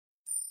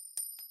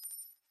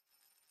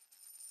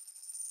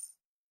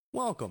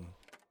Welcome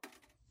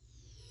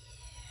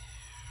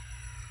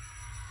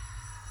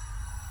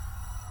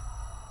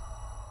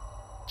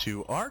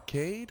to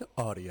Arcade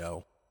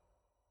Audio.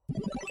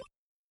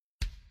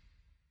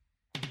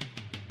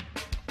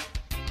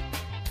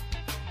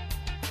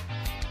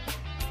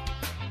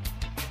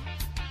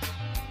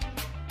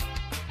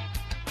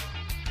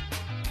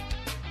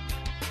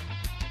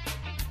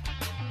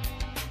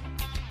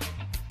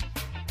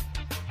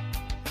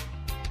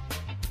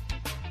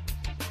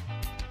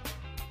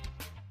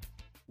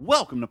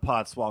 Welcome to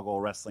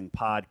Podswoggle Wrestling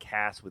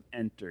Podcast with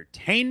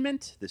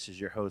Entertainment. This is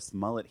your host,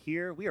 Mullet,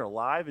 here. We are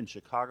live in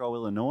Chicago,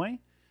 Illinois.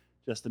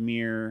 Just a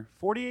mere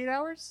 48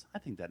 hours? I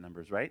think that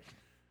number's right.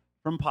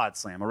 From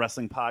Podslam, a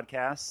wrestling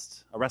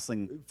podcast.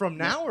 From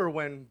now or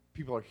when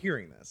people are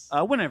hearing this?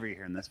 Whenever you're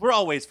hearing this. We're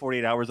always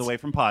 48 hours away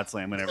from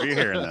Podslam whenever you're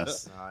hearing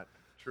this. Not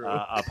true.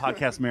 A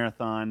podcast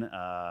marathon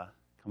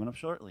coming up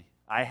shortly.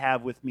 I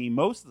have with me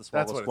most of the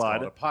That's Swoggle what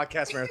Squad. it's called, a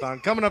podcast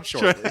marathon coming up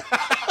shortly.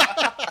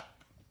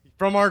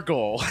 From our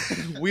goal,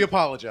 we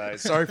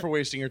apologize. Sorry for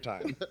wasting your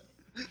time.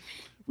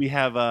 We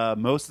have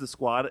most of the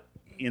squad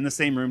in the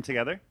same room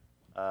together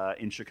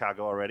in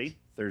Chicago already.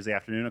 Thursday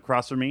afternoon.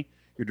 Across from me,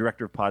 your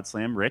director of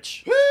Podslam,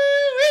 Rich.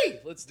 Woo-wee!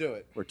 Let's do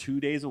it. We're 2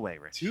 days away,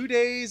 Rich. 2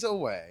 days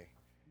away.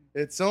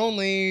 It's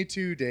only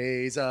 2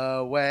 days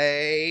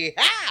away.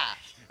 Ha!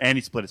 And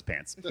he split his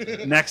pants.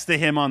 Next to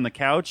him on the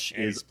couch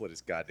And he split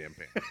his goddamn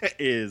pants.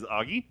 is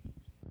Augie.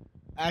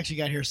 I actually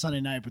got here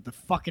Sunday night, but the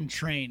fucking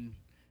train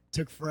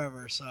took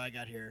forever, so I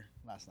got here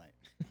last night.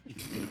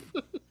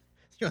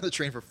 You're on the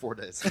train for 4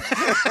 days.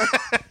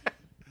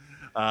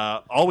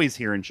 Always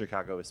here in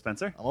Chicago is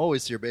Spencer. I'm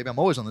always here, baby. I'm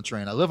always on the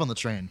train. I live on the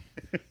train.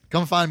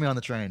 Come find me on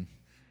the train.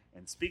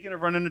 And speaking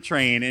of running a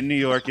train in New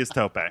York is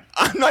Tope.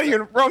 I'm not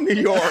even from New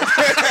York.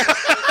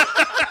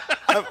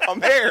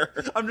 I'm here.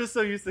 I'm just so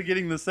used to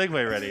getting the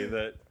segue ready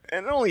that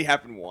And it only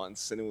happened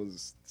once, and it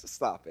was, just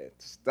stop it.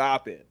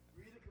 Stop it.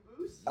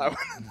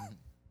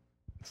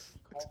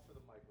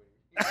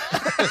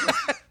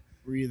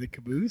 Were you the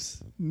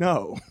caboose?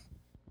 No.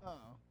 Oh.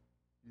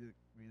 Were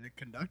you the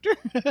conductor?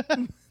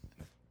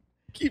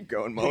 Keep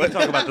going, we'll Mullet.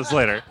 talk about this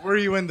later. Were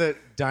you in the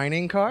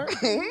dining car?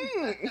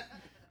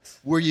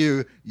 Were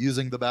you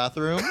using the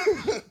bathroom?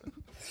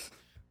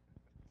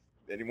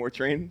 Any more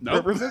train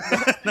Nope. purposes?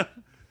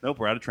 Nope,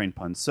 we're out of train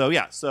puns.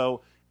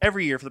 So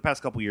every year for the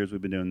past couple years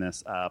we've been doing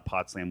this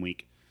Podslam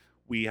Week.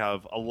 We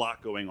have a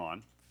lot going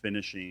on,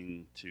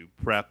 finishing to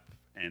prep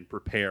and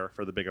prepare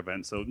for the big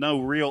event. So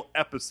no real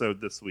episode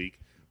this week,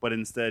 but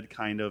instead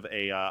kind of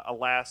a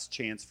last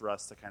chance for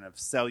us to kind of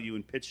sell you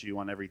and pitch you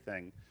on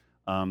everything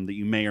that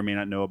you may or may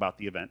not know about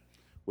the event,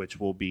 which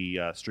will be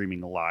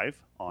streaming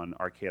live on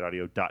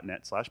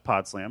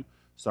arcadeaudio.net/podslam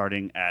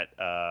starting at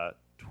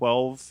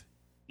 12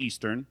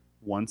 Eastern,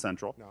 1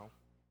 Central. No.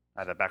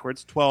 I had that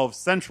backwards. 12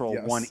 Central,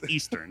 Yes. 1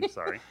 Eastern.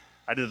 Sorry.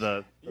 I did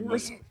the You're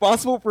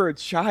responsible for a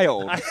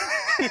child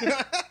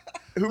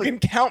who can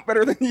count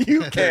better than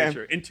you Very can.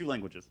 true. In 2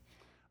 languages.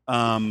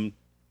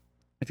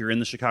 If you're in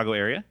the Chicago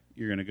area,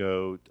 you're going to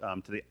go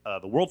to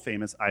the world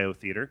famous IO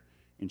Theater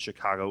in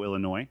Chicago,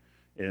 Illinois.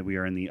 We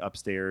are in the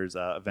upstairs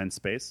event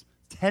space.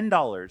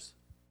 $10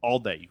 all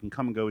day. You can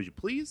come and go as you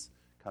please.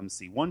 Come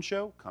see one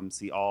show. Come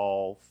see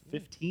all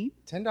 15.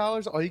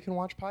 $10, all you can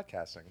watch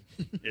podcasting.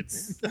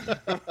 It's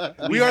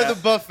We are the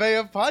buffet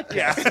of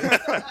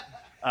podcasts.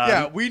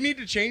 yeah. We need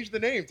to change the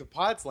name to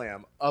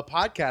Podslam, a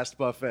podcast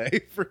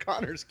buffet for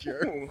Connor's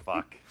Cure.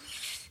 Fuck.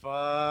 Fuck.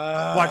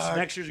 Watch,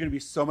 next year's going to be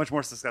so much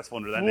more successful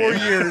under that 4 name.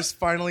 years,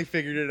 finally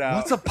figured it out.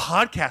 What's a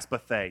podcast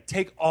buffet?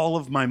 Take all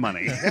of my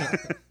money.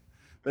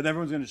 But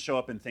everyone's going to show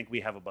up and think we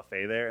have a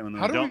buffet there, and when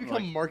How we do we don't,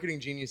 become marketing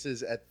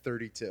geniuses at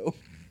 32?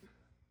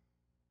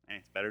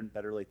 it's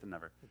better late than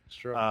never.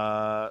 Sure.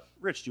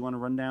 Rich, do you want to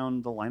run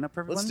down the lineup for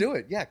everyone? Let's do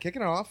it. Yeah,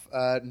 kicking it off.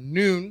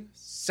 Noon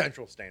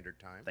Central Standard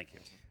Time. Thank you.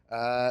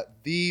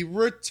 The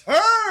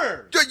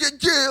return,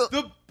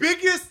 the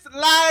biggest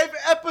live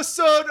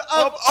episode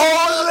of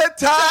All the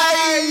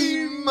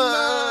time.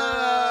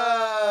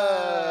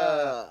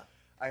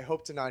 I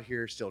hope to not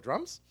hear steel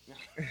drums.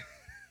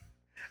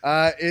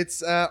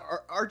 It's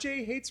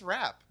RJ Hates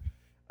Rap.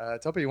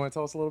 Tope, you want to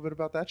tell us a little bit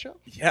about that show?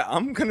 Yeah,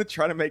 I'm going to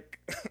try to make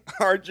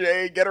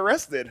RJ get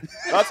arrested.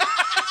 That's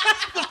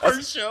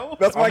First show.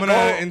 my I'm gonna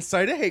goal.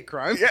 incite a hate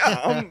crime.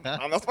 Yeah,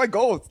 that's my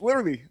goal. It's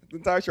literally the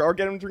entire show. Or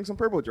get him to drink some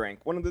purple drink.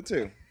 One of the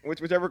two.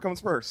 Whichever comes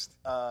first.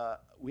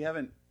 We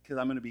haven't, because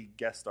I'm going to be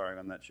guest starring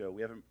on that show.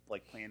 We haven't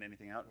planned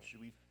anything out.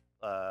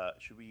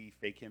 Should we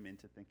fake him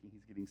into thinking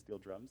he's getting steel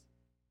drums?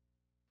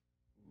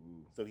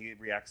 So he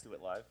reacts to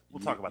it live. We'll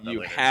talk about that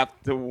You later.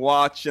 have to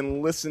watch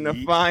and listen to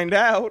find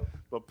out.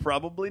 But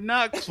probably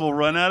not, because we'll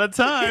run out of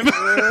time.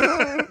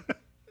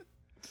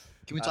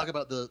 Can we talk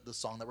about the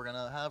song that we're going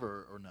to have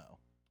or no?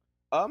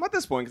 At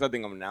this point, because I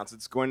think I'm announced,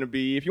 it's going to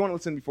be, if you want to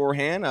listen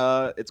beforehand,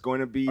 it's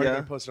going to be, Are you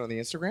going to post it on the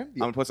Instagram? I'm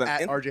gonna post it on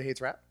at in- RJ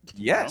Hates Rap.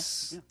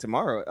 yes, Yeah.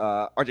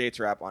 tomorrow, RJ Hates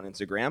Rap on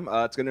Instagram.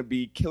 It's going to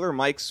be Killer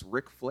Mike's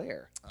Ric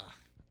Flair.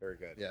 Very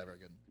good. Yeah, very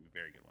good.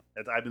 Very good one.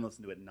 I've been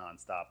listening to it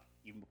nonstop,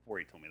 even before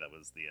he told me that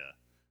was the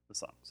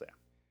song. So yeah.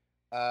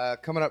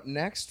 Coming up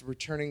next,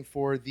 returning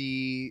for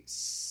the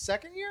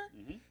second year,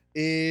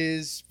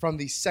 is from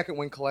the Second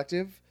Win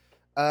Collective.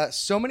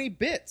 So Many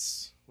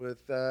Bits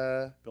with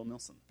Bill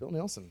Nilsson.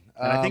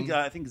 And I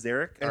think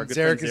Zarek, our and good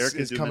Zarek friend Zarek,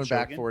 is doing coming that show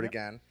back for it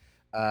again.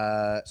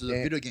 So it's a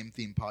And- video game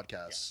themed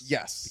podcast.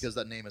 Yes. Because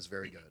that name is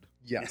very good.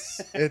 Yes,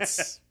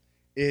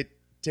 it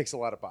ticks a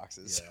lot of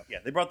boxes. Yeah,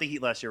 they brought the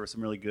heat last year with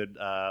some really good,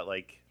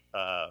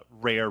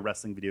 rare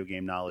wrestling video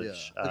game Yeah.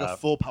 knowledge. Like a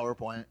full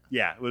PowerPoint.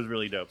 Yeah, it was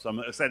really dope. So I'm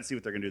excited to see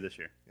what they're going to do this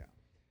year.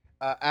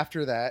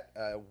 After that,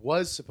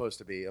 was supposed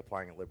to be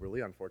Applying It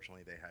Liberally.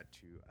 Unfortunately, they had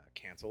to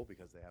cancel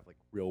because they have like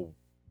real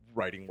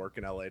writing work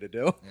in LA to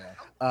do.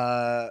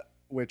 Yeah.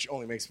 Which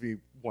only makes me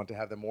want to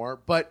have them more.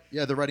 But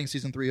Yeah, they're writing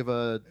season 3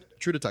 of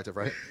True Detective,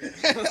 right?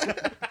 I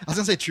was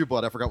gonna say True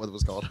Blood. I forgot what it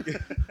was called.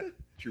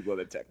 True Blood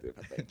Detective.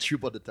 I think. True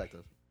Blood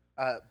Detective.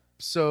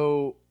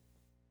 so,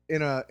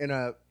 in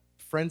a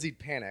frenzied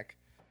panic,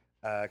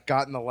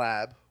 got in the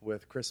lab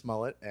with Chris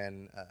Mullet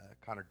and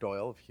Connor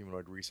Doyle of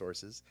Humanoid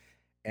Resources,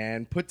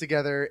 and put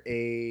together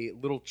a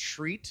little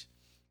treat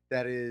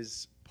that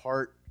is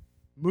part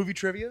movie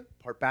trivia,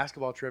 part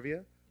basketball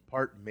trivia,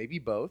 part maybe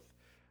both.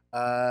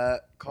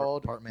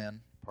 Called Part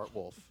man, part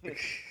wolf,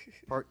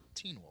 part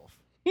teen wolf.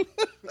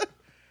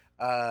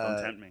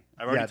 Don't tempt me.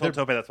 I've already told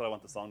Tope that's what I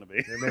want the song to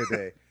be. There may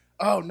be.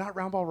 Oh, not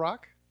Round Ball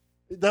Rock?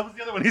 That was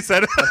the other one he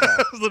said.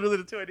 That was literally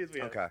the two ideas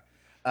we had.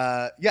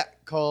 Okay.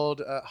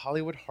 Called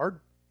Hollywood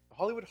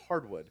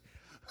Hardwood.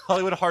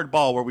 Hollywood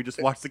Hardball, where we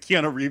just watched the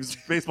Keanu Reeves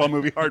baseball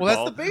movie Hardball.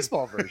 Well, that's the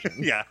baseball version.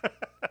 Yeah.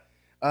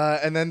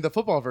 And then the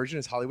football version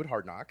is Hollywood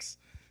Hard Knocks.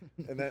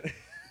 And then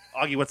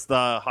Augie, what's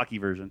the hockey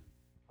version?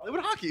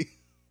 Hollywood Hockey.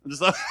 Just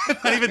not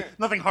even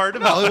nothing hard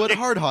about Hollywood hockey.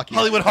 hard hockey.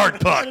 Hollywood Hard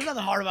Puck. There's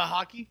nothing hard about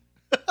hockey.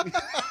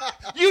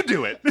 You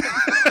do it.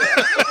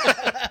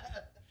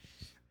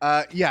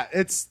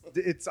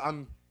 It's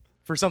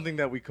for something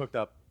that we cooked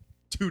up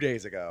 2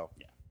 days ago.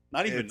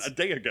 Not even It's a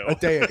day ago. A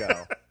day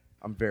ago.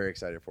 I'm very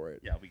excited for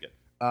it. Yeah, we good.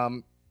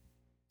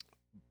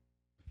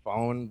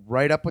 Following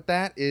right up with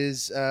that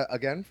is,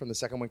 again, from the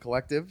Second Win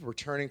Collective,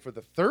 returning for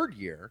the third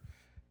year,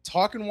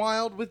 Talking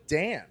Wild with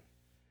Dan,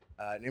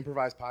 an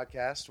improvised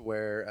podcast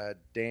where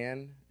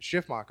Dan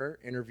Schiffmacher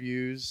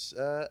interviews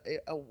a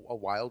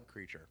wild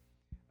creature.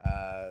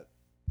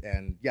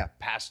 And yeah,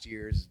 past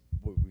years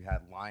we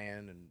had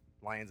lions and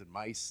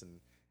mice, and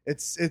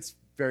it's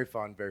very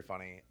fun, very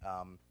funny.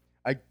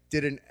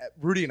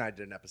 Rudy and I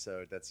did an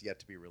episode that's yet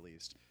to be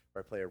released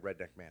where I play a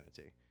redneck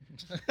manatee.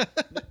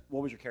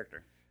 What was your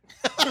character?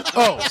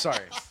 Oh,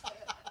 sorry.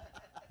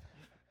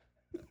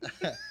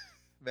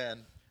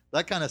 Man,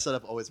 that kind of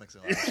setup always makes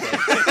me laugh.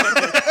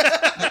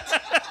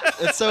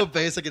 It's so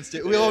basic and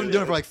stupid. We've all been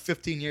doing it for like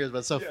 15 years, but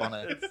it's so funny.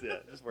 It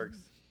just works.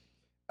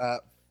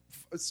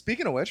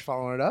 Speaking of which,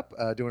 following it up,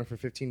 doing it for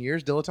 15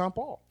 years, Dilettante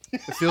Paul.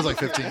 It feels like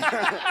 15.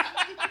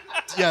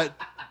 Yeah,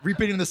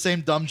 repeating the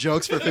same dumb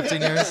jokes for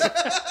 15 years.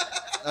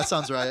 That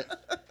sounds right.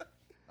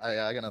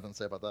 I got nothing to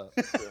say about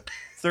that.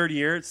 Third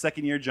year,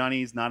 second year,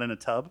 Johnny's not in a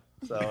tub,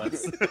 so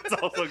it's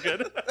also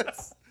good.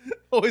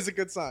 Always a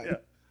good sign.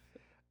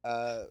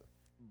 Yeah.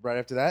 Right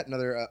after that,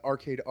 another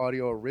Arcade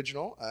Audio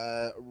original.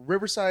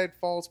 Riverside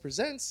Falls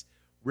presents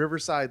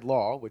Riverside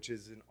Law, which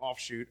is an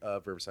offshoot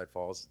of Riverside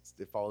Falls.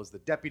 It follows the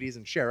deputies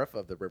and sheriff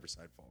of the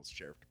Riverside Falls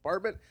Sheriff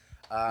Department.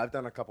 I've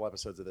done a couple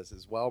episodes of this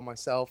as well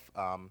myself.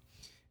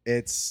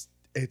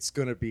 It's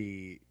gonna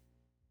be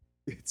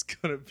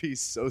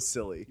so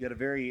silly. You had a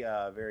very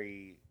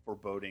very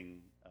foreboding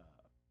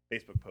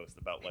Facebook post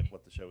about like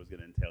what the show was going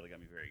to entail. That got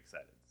me very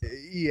excited. So.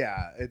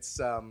 Yeah, it's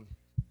a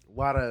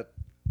lot of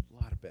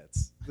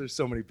bits. There's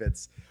so many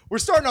bits. We're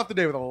starting off the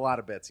day with a lot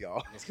of bits,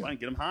 y'all. Let's go and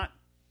get them hot.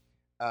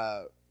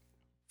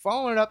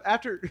 Following it up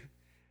after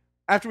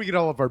we get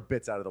all of our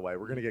bits out of the way,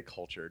 we're gonna get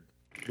cultured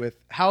with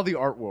how the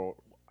art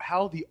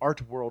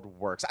world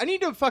works. I need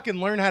to fucking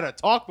learn how to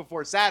talk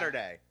before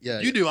Saturday.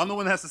 Yeah, You do. I'm the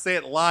one that has to say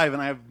it live,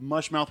 and I have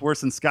mush mouth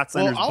worse than Scott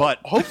Snyder's I'll butt.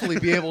 hopefully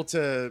be able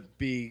to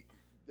be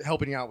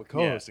helping you out with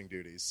co-hosting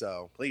duties.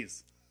 So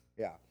Please.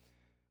 yeah.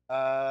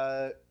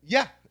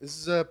 This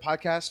is a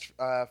podcast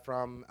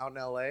from out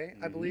in LA,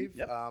 I believe.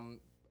 Yep.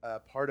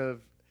 Part of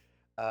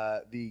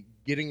the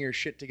Getting Your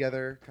Shit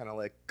Together kind of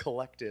like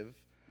collective.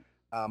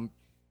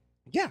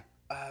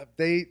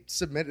 They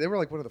submitted. They were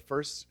like one of the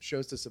first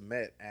shows to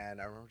submit,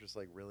 and I remember just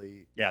like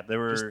really Yeah, they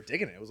were just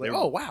digging it. It was like, they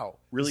were oh wow,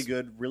 really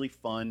good, really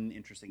fun,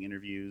 interesting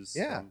interviews.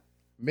 Yeah.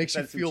 Makes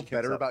you Excited to see feel what she kicks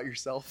better up. about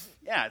yourself.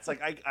 Yeah, it's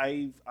like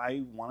I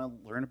want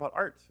to learn about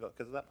art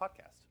because of that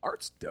podcast.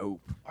 Art's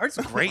dope. Art's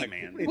great,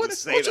 man. Let's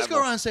say just that go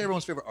more. around and say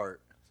everyone's favorite art.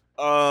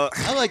 Uh,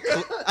 I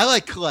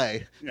like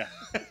clay. Yeah,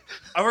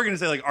 I was going to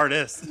say like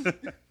artist.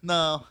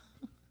 No,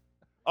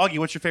 Augie,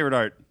 what's your favorite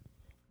art?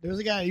 There was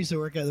a guy I used to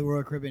work at the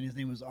Royal Caribbean. His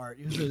name was Art.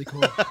 He was really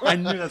cool. I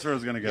knew that's where I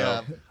was going to go.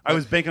 Yeah. I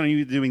was banking on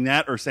you doing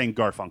that or saying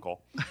Garfunkel.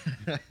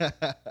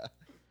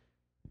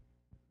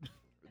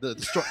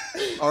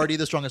 already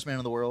the strongest man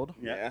in the world.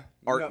 yeah.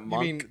 Art You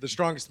monk. mean the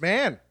strongest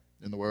man?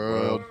 In the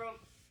world.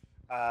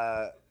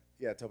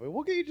 Yeah, Toby.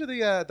 We'll get you to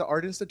the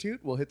Art Institute.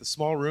 We'll hit the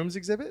Small Rooms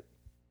exhibit.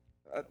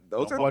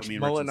 Those Don't are Watch me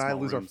in Mullet rich and I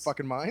small lose our rooms.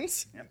 fucking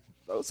minds.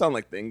 those sound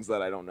like things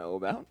that I don't know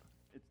about.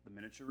 It's the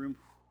miniature room.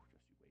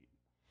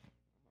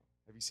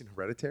 Have you seen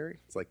Hereditary?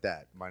 It's like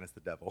that, minus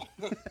the devil.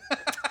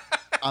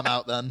 I'm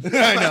out then.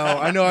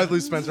 I know. I'd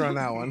lose Spencer on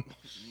that one.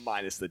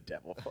 Minus the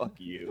devil. Fuck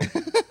you.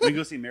 We can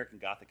go see American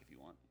Gothic if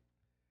you want.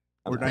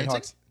 Or painting?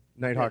 Nighthawks.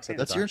 Nighthawks. Yeah, at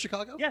the That's time. here in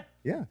Chicago? Yeah,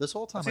 Yeah. This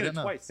whole time I've I seen it didn't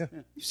know. twice. Yeah. Yeah.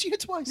 You've seen it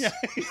twice?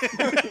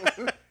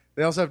 Yeah.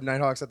 They also have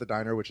Nighthawks at the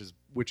Diner, which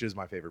is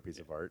my favorite piece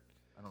of art.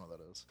 I don't know what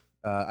that is.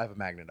 I have a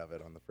magnet of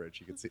it on the fridge.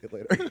 You can see it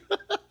later.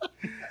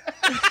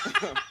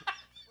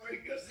 Or you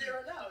can go see it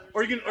right now.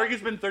 Or you can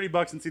spend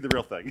 $30 and see the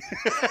real thing.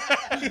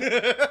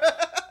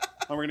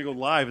 And we're gonna go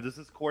live. Does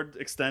this cord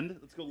extend?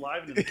 Let's go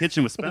live into the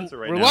kitchen with Spencer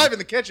right We're now. live in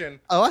the kitchen.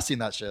 Oh, I've seen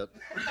that shit.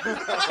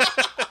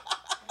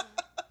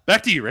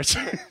 Back to you, Rich.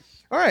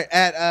 All right.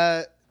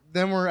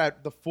 Then we're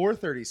at the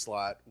 4:30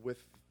 slot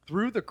with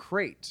Through the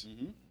Crate.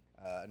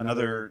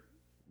 Another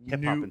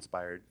hip hop new-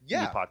 inspired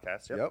Yeah. new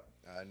podcast. Yep.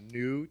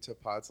 New to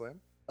Podslam.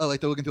 Oh,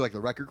 like they're looking through like the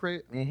record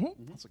crate?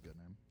 Mm-hmm. That's a good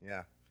name.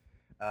 Yeah.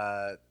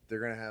 They're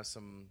gonna have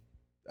some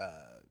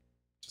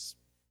just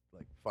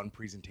like fun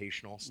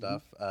presentational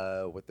stuff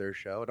with their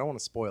show. I don't want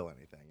to spoil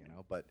anything,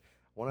 but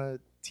I want to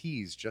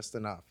tease just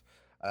enough.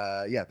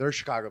 Yeah, they're a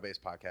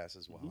Chicago-based podcast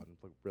as well.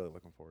 I'm really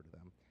looking forward to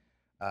them.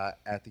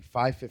 At the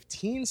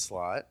 5:15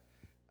 slot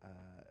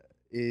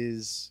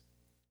is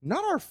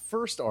not our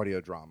first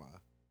audio drama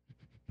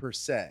per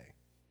se,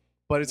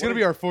 but it's What going to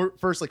is- be our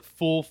first like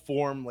full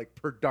form like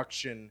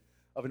production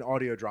of an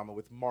audio drama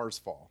with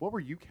Marsfall. What were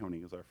you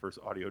counting as our first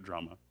audio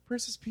drama?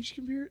 Princess Peach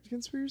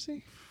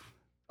Conspiracy?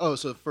 Oh,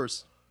 so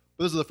this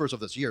is the first of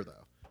this year,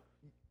 though.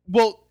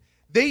 Well,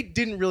 they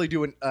didn't really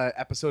do an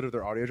episode of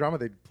their audio drama.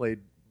 They played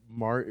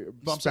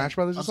Smash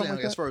Brothers or I'm something saying,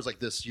 like as that. far as like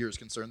this year is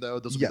concerned, though,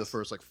 this will be the Yes.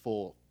 first like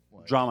full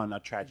like, Drama,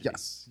 not tragedy.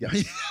 Yes.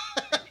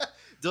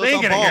 Dills They ain't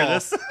on gonna hear Ball.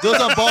 this. Dills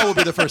on Ball will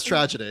be the first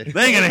tragedy.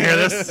 They ain't gonna hear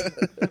this.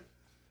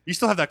 You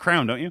still have that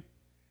crown, don't you?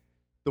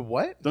 The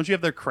what? Don't you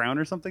have their crown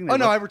or something? They Oh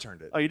no, I left-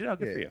 returned it. Oh, you did? Oh,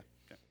 good Yeah, for yeah.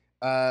 you.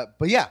 Okay.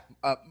 But yeah,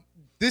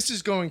 this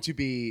is going to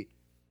be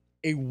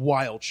a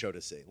wild show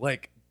to see.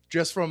 Like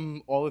just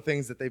from all the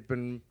things that they've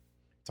been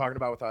talking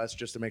about with us,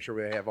 just to make sure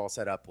we have all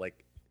set up.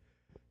 Like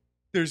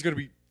there's going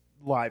to be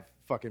live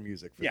fucking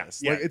music for Yeah,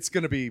 this. yeah. Like it's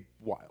going to be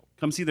wild.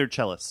 Come see their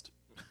cellist.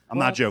 I'm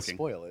Well, not joking.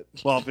 Spoil it.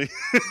 Well,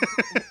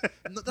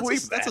 No,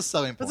 Wait, that's a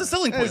selling point. that's a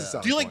selling That point. is a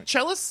selling Do you like point.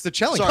 cellists? The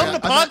celling. Sorry, Come to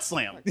I'm not- Pod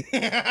Slam.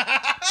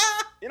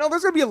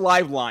 There's gonna be a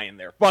live lion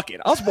there. Fuck it.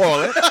 I'll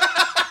spoil it.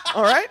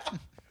 All right.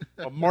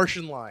 A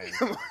Martian lion.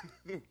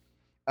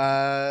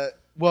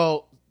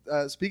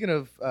 Speaking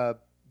of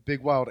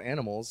big wild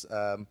animals,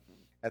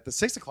 at the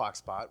 6 o'clock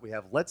spot, we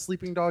have Let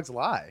Sleeping Dogs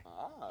Lie.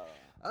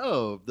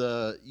 Oh,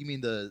 you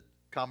mean the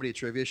comedy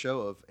trivia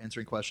show of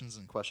answering questions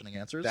and questioning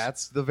answers?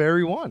 That's the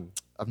very one.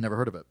 I've never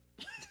heard of it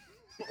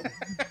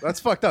That's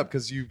fucked up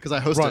because because I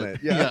host run it.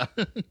 it. Yeah.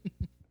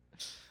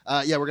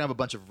 Yeah, we're gonna have a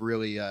bunch of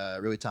really,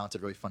 really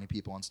talented, really funny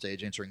people on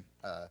stage answering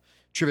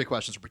trivia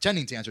questions or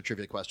pretending to answer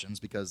trivia questions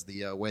because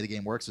the way the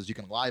game works is you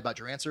can lie about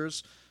your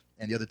answers,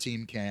 and the other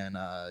team can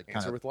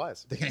Answer with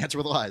lies. they can answer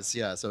with lies.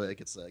 Yeah, so it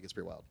gets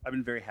pretty wild. I've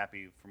been very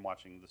happy from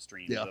watching the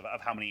streams Yeah.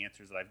 of how many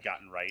answers that I've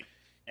gotten right,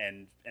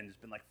 and it's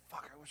been like,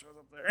 fuck, I wish I was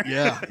up there.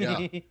 Yeah.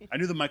 I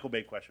knew the Michael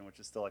Bay question, which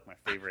is still like my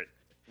favorite.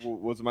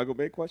 What was the Michael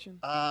Bay question?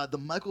 The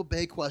Michael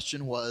Bay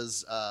question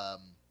was,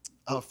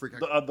 freak!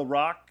 The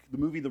Rock, the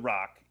movie The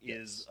Rock,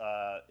 is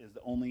the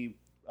only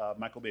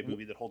Michael Bay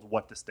movie that holds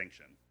what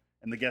distinction?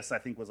 And the guess I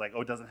think was like,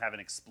 oh, it doesn't have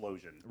an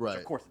explosion. Which Right.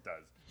 of course it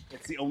does.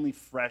 It's the only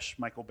fresh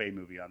Michael Bay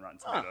movie on Rotten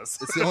Tomatoes.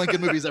 It's the only good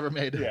movie he's ever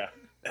made. Yeah.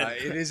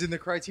 It is in the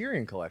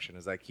Criterion Collection,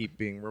 as I keep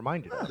being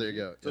reminded of. There you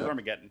go. So is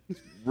Armageddon.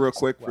 Real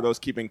quick, for those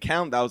keeping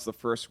count, that was the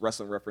first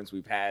wrestling reference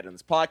we've had in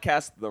this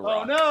podcast. The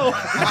Rock. Oh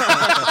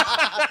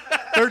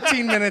no!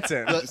 13 minutes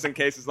in. Just in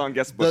case it's on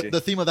guest The, booking. the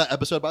theme of that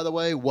episode, by the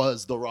way,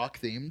 was the Rock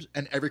themed,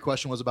 and every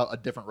question was about a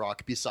different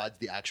rock besides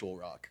the actual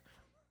rock.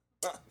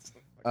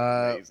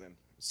 Amazing.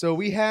 So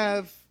we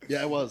have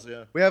Yeah, it was.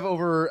 Yeah.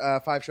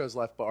 over 5 shows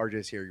left, but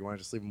RJ's here. You want to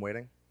just leave him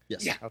waiting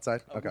Yes. Yeah.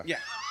 outside? Okay. Yeah.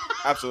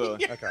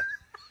 Absolutely. Okay.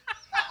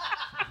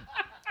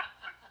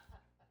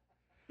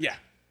 Yeah.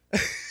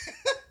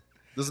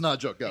 This is not a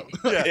joke. Go.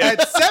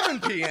 At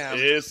 7 p.m.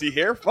 Is he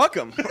here? Fuck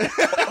him.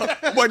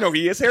 Wait, no,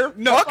 he is here?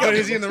 No, Fuck him. but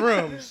is he in the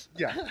room?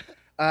 Yeah.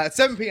 At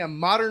 7 p.m.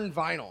 Modern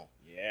Vinyl.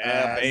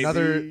 Yeah, baby.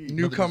 Another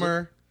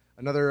newcomer,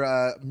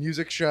 another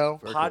music show.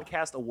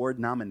 Podcast award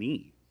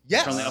nominee.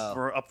 Yes. Currently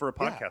up for a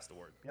podcast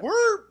award. Yep.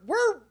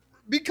 We're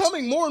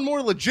becoming more and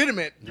more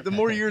legitimate the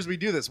more years we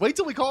do this. Wait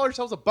till we call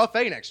ourselves a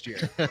buffet next year.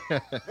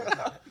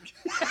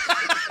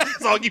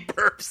 Soggy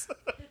burps.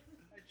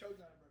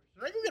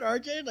 Should I go get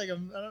RJ? Like, I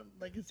don't,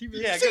 like, is he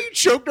really? Yeah, So you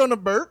choked on a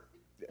burp?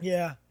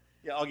 Yeah.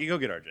 Yeah, Augie, go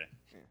get RJ.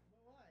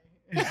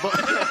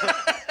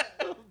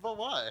 But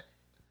why?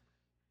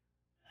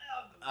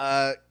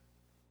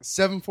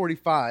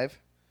 7:45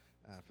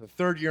 for the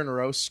third year in a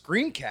row.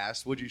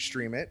 Screencast. Would you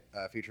stream it?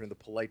 Featuring the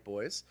Polite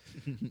Boys.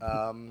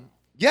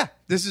 Yeah,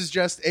 this is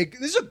a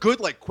good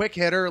like quick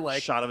hitter.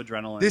 Like Shot of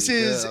adrenaline. this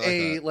is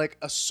Yeah, I like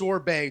a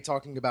sorbet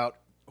talking about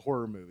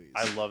horror movies.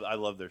 I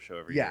love their show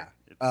every yeah.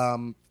 year.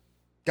 It's-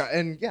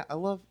 And yeah, I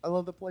love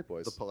the Polite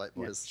Boys. The Polite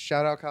Boys.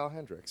 Shout out Kyle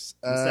Hendricks.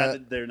 I'm sad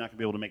that they're not gonna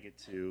be able to make it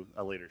to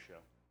a later show.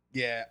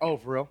 Yeah. Oh,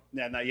 for real?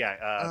 Yeah.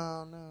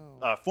 Oh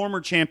no. Former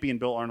champion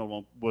Bill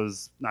Arnold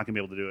was not gonna be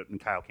able to do it, and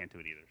Kyle can't do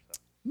it either. So.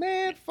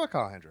 Man, fuck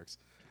Kyle Hendricks.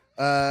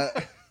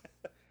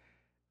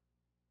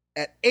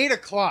 At 8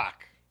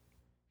 o'clock,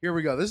 here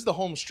we go. This is the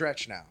home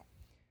stretch now.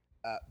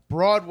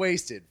 Broad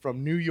Wasted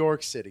from New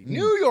York City.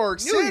 New York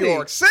City. New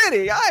York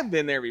City. I've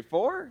been there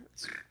before.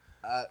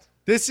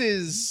 This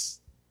is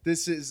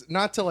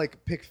not to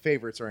like pick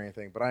favorites or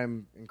anything, but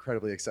I'm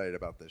incredibly excited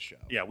about this show.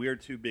 Yeah, we are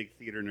two big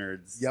theater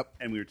nerds. Yep.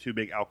 And we are two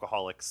big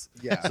alcoholics.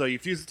 Yeah. So you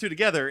fuse the two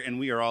together, and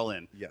we are all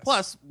in. Yes.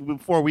 Plus,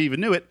 before we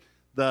even knew it,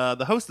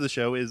 the host of the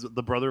show is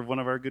the brother of one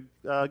of our good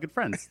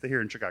friends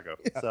here in Chicago.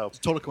 So It's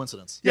a total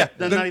coincidence. yeah,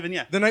 The- not even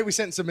The night we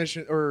sent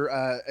submission or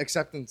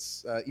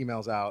acceptance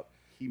emails out,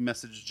 he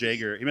messaged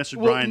Jager. He messaged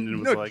well, Brian and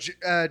was no,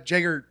 like,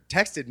 Jagger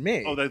texted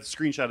me. "Oh, that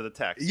screenshot of the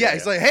text." yeah,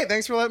 he's like, "Hey,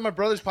 thanks for letting my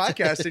brother's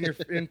podcast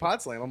in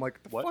Podslam." I'm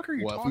like, "The What? fuck are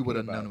you Well, if talking we would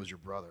have about?" known it was your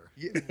brother.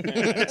 Yeah.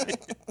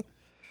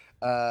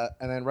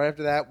 And then right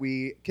after that,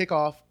 we kick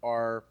off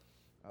our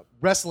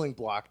wrestling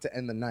block to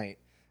end the night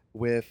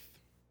with.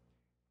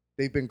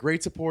 They've been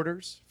great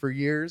supporters for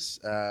years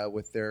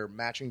with their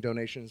matching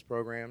donations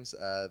programs.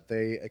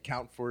 They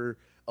account for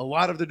a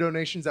lot of the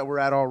donations that we're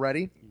at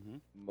already.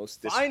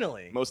 Most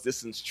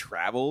distance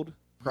traveled,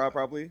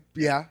 probably.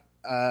 Yeah.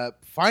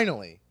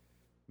 Finally,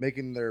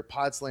 making their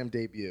Podslam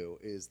debut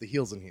is the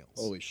Heels and Heels.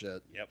 Holy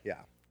shit. Yep. Yeah.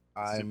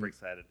 Super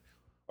excited.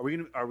 Are we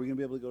gonna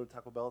be able to go to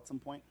Taco Bell at some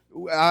point?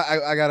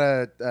 I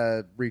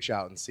gotta reach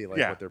out and see what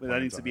their but plans that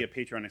needs to are. be a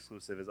Patreon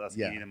exclusive. Is us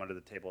Yeah. eating them under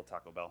the table at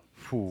Taco Bell.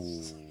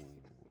 Ooh.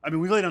 I mean,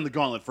 we've laid on the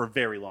gauntlet for a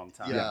very long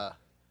time. Yeah.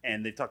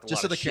 And they've talked a Just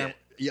lot so of the shit. camera.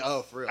 Yeah.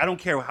 Oh, for real. I don't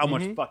care how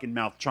much fucking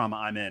mouth trauma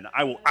I'm in.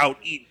 I will out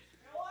eat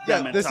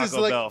them Yeah, at this Taco is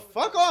like Bell.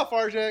 fuck off,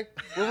 RJ.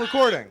 We're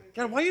recording.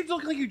 God, why you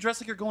look like you dress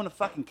like you're going to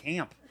fucking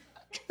camp?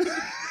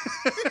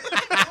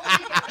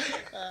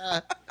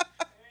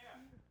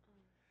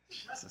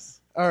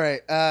 All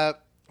right.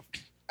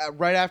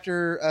 Right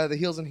after the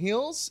Heels and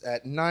Heels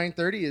at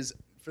 9:30 is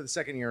for the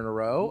second year in a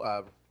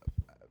row.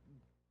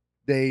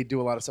 They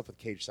do a lot of stuff with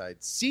cage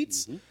side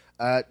seats.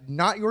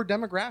 Not your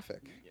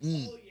demographic.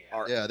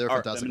 Yeah, they're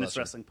fantastic. Feminist last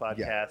year. Wrestling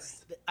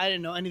Podcast. I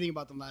didn't know anything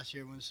about them last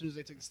year. As soon as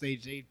they took the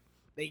stage,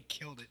 they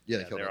killed it. Yeah,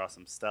 Yeah, they killed they're it.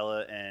 awesome.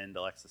 Stella and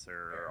Alexis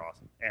are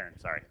awesome. Aaron,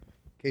 sorry.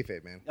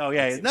 Kayfabe, man. Oh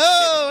yeah,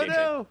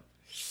 No.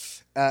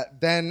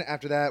 Then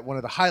after that, one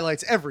of the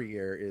highlights every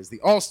year is the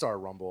All-Star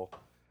Rumble,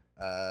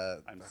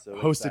 I'm so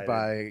hosted excited.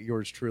 by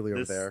yours truly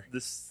over this, there.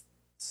 This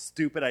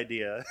stupid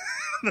idea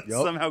that's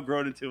Yup. somehow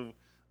grown into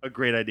a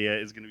great idea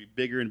is going to be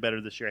bigger and better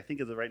this year. I think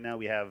as of right now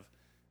we have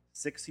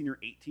 16 or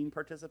 18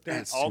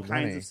 participants, That's all too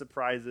kinds many. of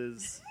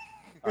surprises.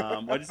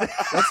 What'd you say?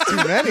 That's too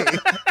many.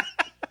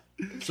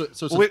 So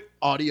it's an Wait.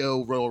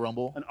 audio Royal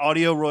Rumble. An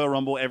audio Royal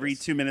Rumble. Every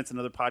 2 minutes,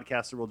 another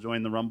podcaster will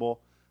join the Rumble.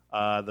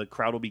 The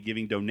crowd will be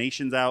giving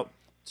donations out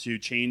to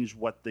change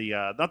what the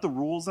not the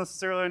rules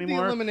necessarily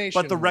anymore,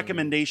 elimination but the rule.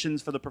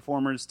 recommendations for the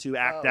performers to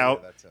act Oh, yeah,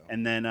 out, that too.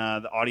 and then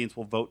the audience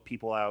will vote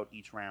people out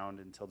each round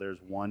until there's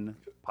one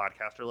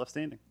podcaster left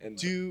standing. And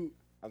Do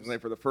I was saying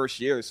for the first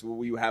year, so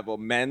we have a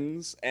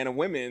men's and a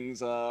women's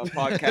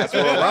podcast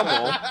Royal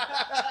Rumble.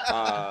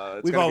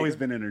 It's We've gonna be always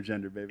good. been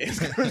intergender, baby.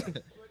 When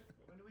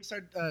do we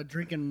start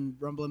drinking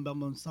Rumblin'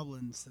 Bumblin'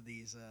 Stubblins to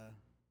these?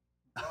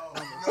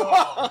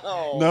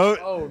 Oh. No,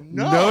 Oh,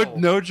 no.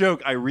 no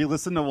joke. I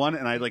re-listened to one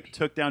and I like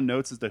took down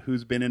notes as to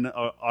who's been in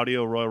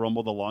audio Royal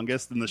Rumble the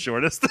longest and the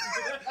shortest,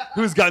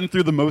 who's gotten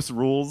through the most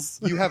rules.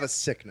 you have a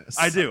sickness?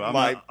 I do. I'm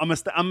My- a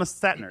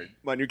stat nerd.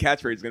 My new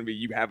catchphrase is going to be,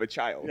 you have a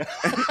child.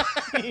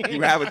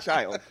 You have a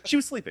child. She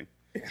was sleeping.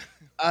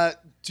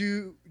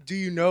 Do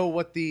you know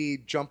what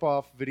the jump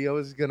off video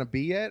is going to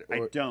be yet? I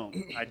Or- don't.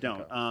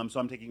 So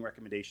I'm taking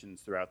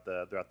recommendations throughout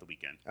the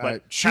weekend. All But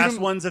right, shoot past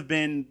 'em- ones have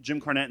been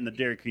Jim Cornette and the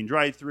Dairy Queen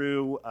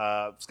drive-through,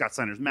 Scott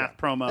Steiner's math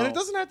promo. And it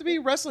doesn't have to be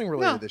wrestling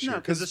related No, this no,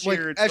 year 'cause this like,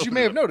 year it's as you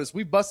may have opening up. noticed,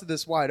 we busted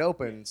this wide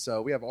open,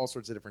 so we have all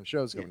sorts of different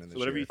shows coming in this So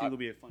whatever year. you think will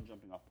be a fun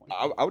jumping off point.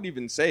 I would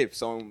even say if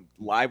someone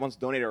live wants to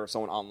donate or if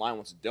someone online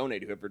wants to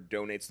donate, whoever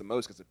donates the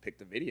most gets to pick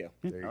the video.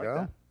 There you I like go.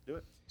 that. Do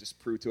it. Just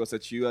prove to us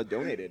that you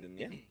donated. And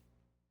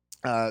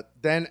yeah.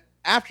 Then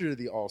after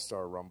the All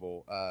Star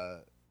Rumble,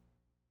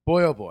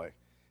 boy oh boy,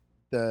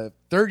 the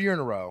third year in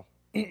a row,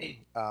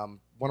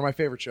 one of my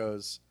favorite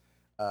shows,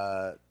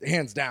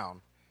 hands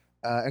down,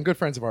 and good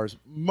friends of ours,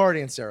 Marty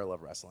and Sarah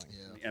Love Wrestling,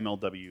 Yeah. The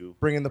MLW.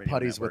 bringing the radio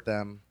putties network. with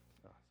them.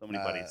 So many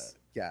buddies.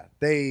 Yeah,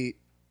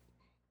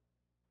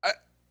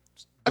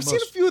 I've seen a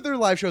most- few of their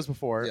live shows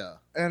before, Yeah.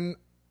 and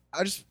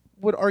I just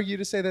would argue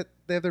to say that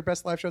they have their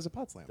best live shows at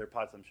Podslam. Their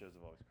Podslam shows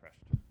have always crushed.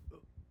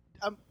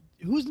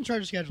 Who's in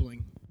charge of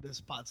scheduling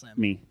this Pod Slam?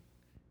 Me.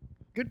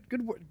 Good,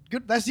 wor-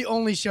 good. That's the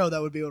only show that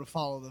would be able to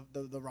follow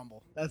the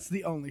Rumble. That's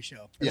the only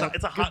show. Yeah.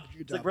 It's a hot.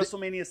 Good It's like job.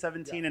 WrestleMania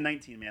 17 and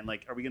 19, man.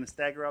 Like, are we going to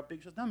stagger out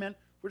big shows? No, man.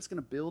 We're just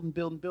going to build and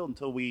build and build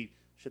until we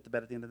shit the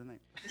bed at the end of the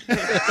night.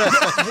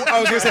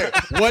 I was gonna say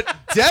what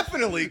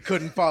definitely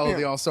couldn't follow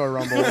the All-Star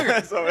Rumble.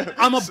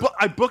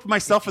 I booked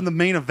myself in the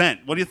main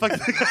event. What do you think? I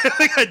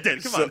think I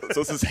did. Come on.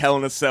 So this is Hell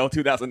in a Cell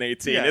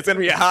 2018. Yeah. It's gonna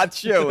be a hot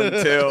show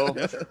until.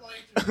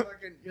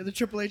 You're the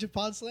Triple H of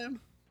Pod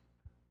Slam?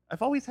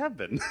 I've always have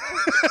been.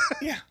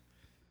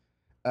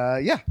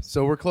 Yeah,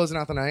 so we're closing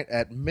out the night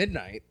at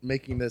midnight,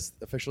 making this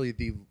officially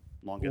the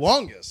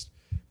Longest.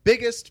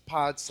 biggest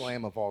Pod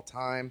Slam of all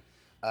time.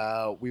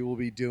 We will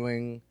be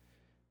doing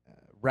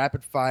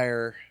rapid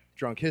fire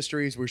drunk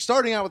histories. We're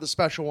starting out with a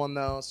special one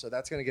though, so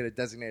that's going to get a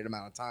designated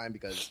amount of time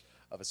because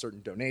of a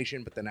certain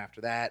donation. But then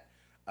after that,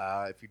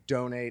 if you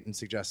donate and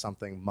suggest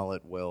something,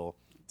 Mullet will,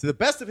 to the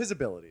best of his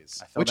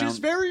abilities, which is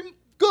very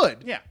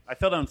good. Yeah, I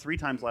fell down 3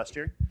 times last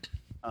year,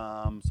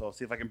 so I'll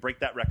see if I can break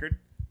that record.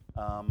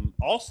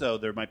 Also,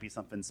 there might be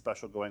something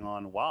special going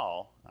on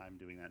while I'm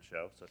doing that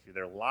show. So if you're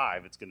there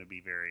live, it's going to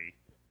be very,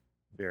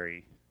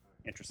 very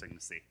interesting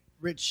to see.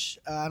 Rich,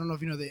 I don't know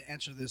if you know the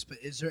answer to this, but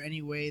is there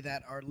any way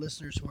that our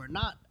listeners who are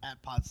not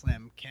at Pod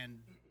Slam can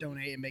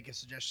donate and make a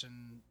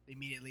suggestion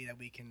immediately that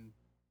we can,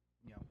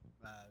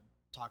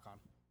 talk on?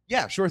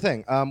 Yeah, sure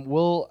thing.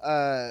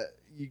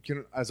 You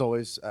can, as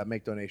always,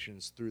 make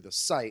donations through the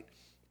site,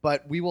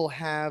 but we will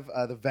have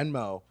the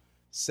Venmo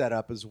set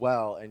up as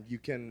well, and you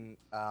can,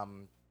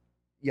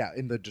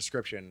 in the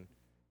description,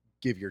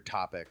 give your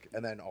topic,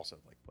 and then also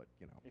put,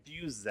 If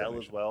you use Zelle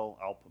as well,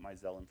 I'll put my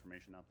Zelle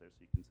information out there so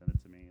you can send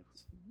it to me.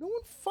 No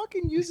one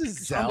fucking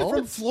uses I'm Zelle.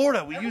 from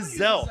Florida. We use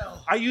Zelle.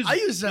 I use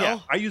Zelle. Yeah,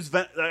 I use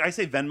I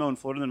say Venmo in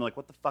Florida, and they're like,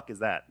 "What the fuck is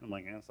that?" I'm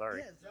like,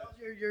 sorry. Yeah,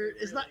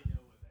 it's not.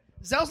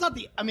 Zelle's not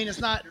the. I mean,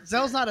 it's not.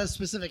 Zelle's not a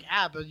specific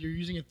app, but you're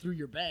using it through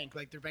your bank,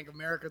 like through Bank of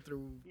America,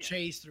 through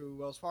Chase, through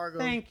Wells Fargo.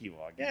 Thank you,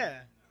 Augie. Yeah.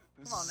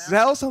 Come on now.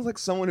 Zell sounds like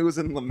someone who was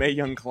in LeMay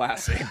Young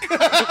Classic.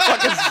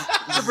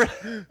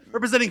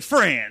 Representing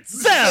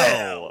France,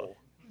 Zelle. Is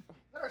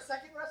that our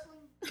second wrestling?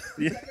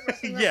 Yeah,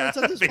 reference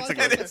on this basically.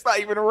 podcast? And it's not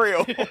even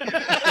real.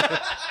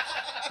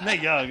 Mae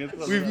Young.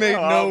 We've made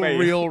Oh, no man.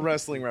 real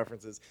wrestling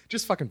references.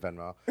 Just fucking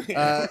Venmo.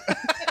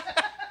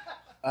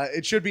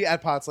 It should be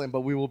at Podslam,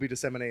 but we will be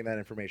disseminating that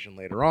information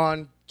later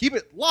on. Keep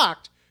it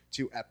locked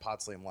to at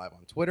Podslam Live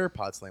on Twitter,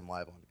 Podslam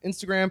Live on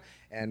Instagram,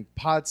 and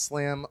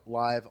Podslam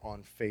Live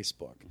on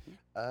Facebook.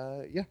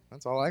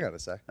 That's all I got to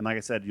say. And like I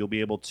said, you'll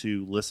be able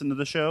to listen to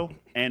the show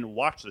and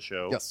watch the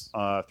show Yes.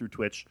 Through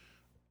Twitch.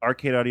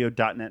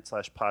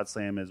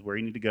 arcadeaudio.net/podslam is where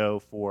you need to go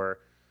for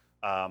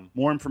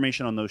more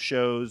information on those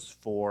shows.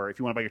 For if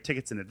you want to buy your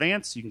tickets in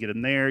advance, you can get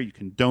them there. You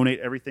can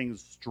donate everything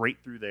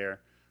straight through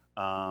there.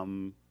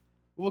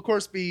 We'll, of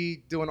course,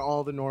 be doing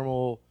all the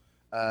normal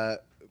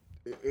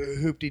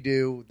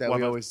hoop-de-doo that We'll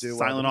we have a always do.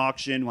 silent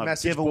auction, we'll have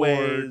message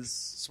giveaways. board,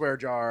 swear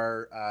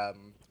jar,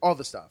 all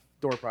the stuff,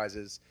 door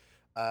prizes.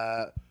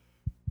 4th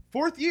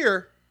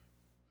year,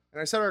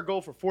 and I set our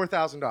goal for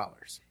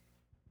 $4,000.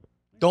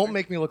 Don't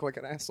make me look like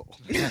an asshole.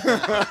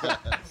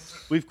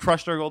 We've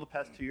crushed our goal the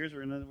past 2 years.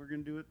 We're gonna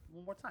do it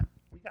one more time.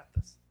 We got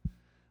this.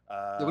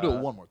 We'll do it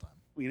one more time.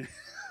 We,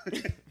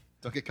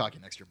 Don't get cocky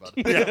next year, bud.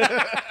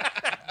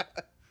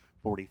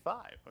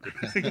 45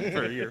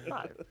 for year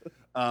 5.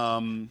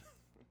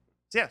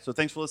 So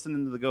thanks for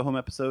listening to the Go Home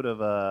episode of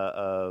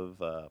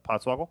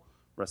Podswoggle,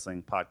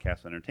 Wrestling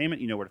Podcast and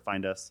Entertainment. You know where to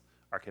find us,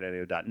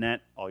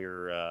 arcadeaudio.net, all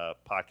your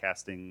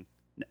podcasting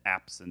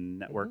apps and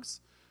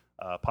networks,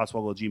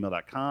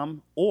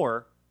 podswoggle@gmail.com,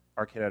 or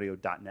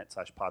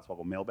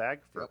arcadeaudio.net/podswoggle mailbag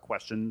for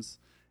questions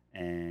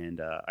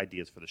and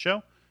ideas for the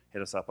show.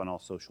 Hit us up on all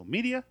social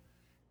media,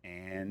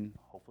 and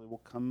hopefully you'll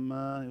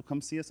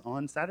come see us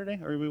on Saturday,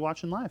 or you'll be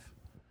watching live.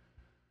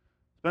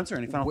 Spencer,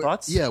 any final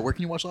thoughts? Yeah, where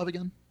can you watch live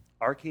again?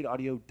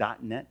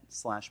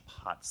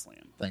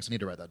 arcadeaudio.net/podslam. Thanks, I need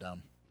to write that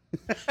down.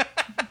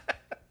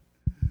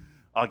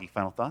 Augie,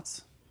 final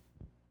thoughts?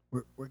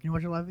 Where can you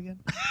watch it live again?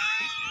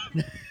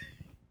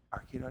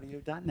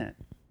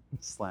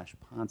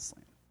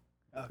 arcadeaudio.net/podslam.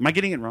 Am I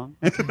getting it wrong?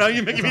 Now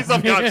you're making me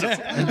self-conscious.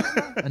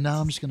 And now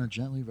I'm just going to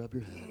gently rub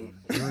your head.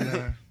 And here we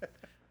are.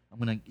 I'm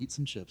going to eat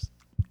some chips.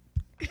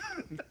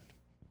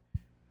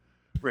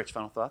 Rich,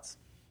 final thoughts?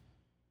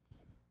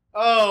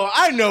 Oh,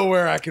 I know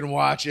where I can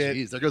watch it.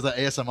 Jeez, there goes that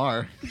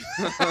ASMR.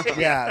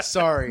 Yeah,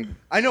 sorry.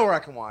 I know where I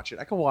can watch it.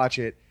 I can watch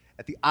it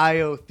at the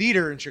IO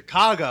Theater in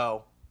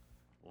Chicago,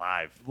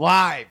 live,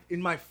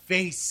 in my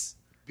face.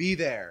 Be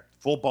there.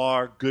 Full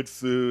bar, good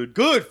food.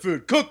 Good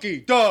food, cookie,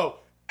 dough,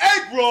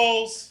 egg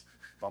rolls.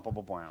 Bum, bum,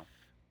 bum, bum.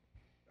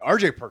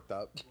 RJ perked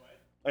up.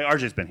 Hey,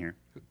 RJ's been here.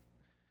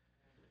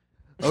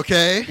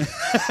 Okay.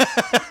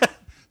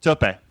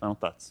 Tope, final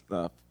thoughts.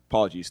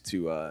 Apologies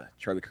to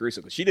Charlie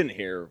Caruso, because she didn't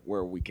hear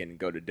where we can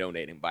go to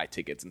donate and buy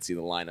tickets and see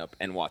the lineup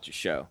and watch a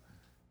show,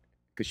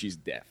 because she's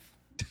deaf.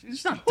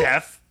 She's not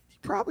deaf. She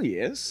probably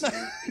is.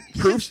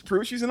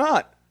 Prove she's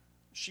not.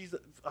 She's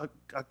a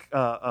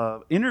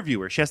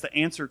interviewer. She has to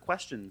answer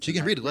questions. She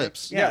can read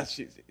lips. Yeah,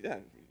 you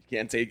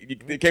can't say you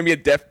can't be a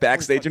deaf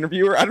backstage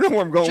interviewer. I don't know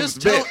where I'm going with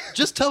the bit.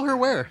 Just tell her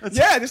where.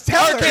 Yeah, just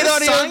tell her.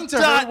 Sign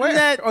to her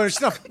where? Oh,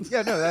 she's not.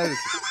 Yeah, no, that is.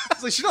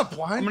 It's like she's not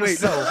blind.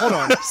 Wait, no, hold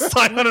on.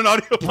 Sign on an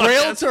audio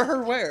Braille podcast. to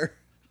her where?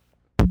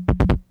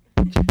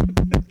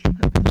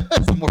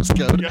 Morse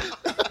code.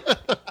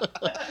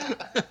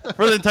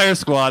 For the entire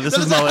squad, this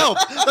That is doesn't Mullet. help.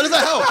 That doesn't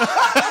help.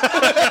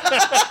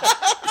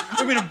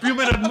 I mean, you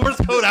made a Morse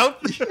code out.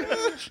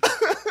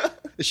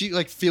 Is she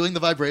like feeling the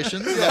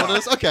vibrations? Is that what it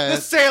is? Okay.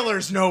 The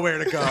sailor's nowhere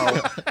to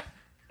go.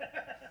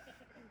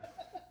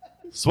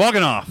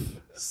 Swagging off.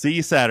 See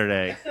you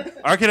Saturday.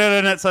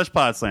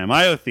 Arcade.net/Podslam.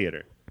 IO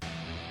Theater.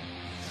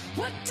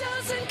 What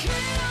doesn't kill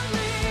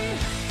me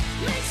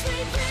makes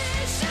me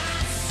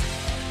vicious.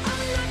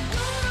 I'm not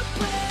gonna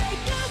break.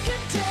 You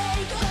can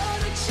take all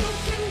that you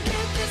can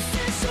get. This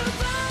is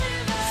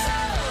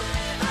survival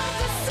of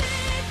the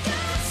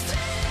sickest.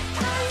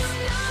 I am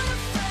not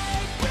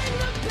afraid. Bring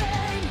the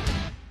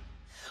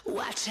pain.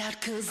 Watch out,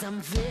 'cause I'm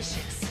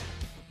vicious.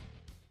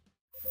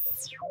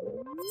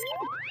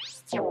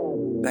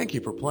 Thank you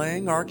for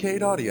playing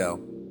Arcade Audio.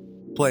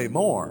 Play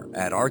more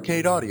at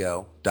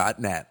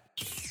arcadeaudio.net.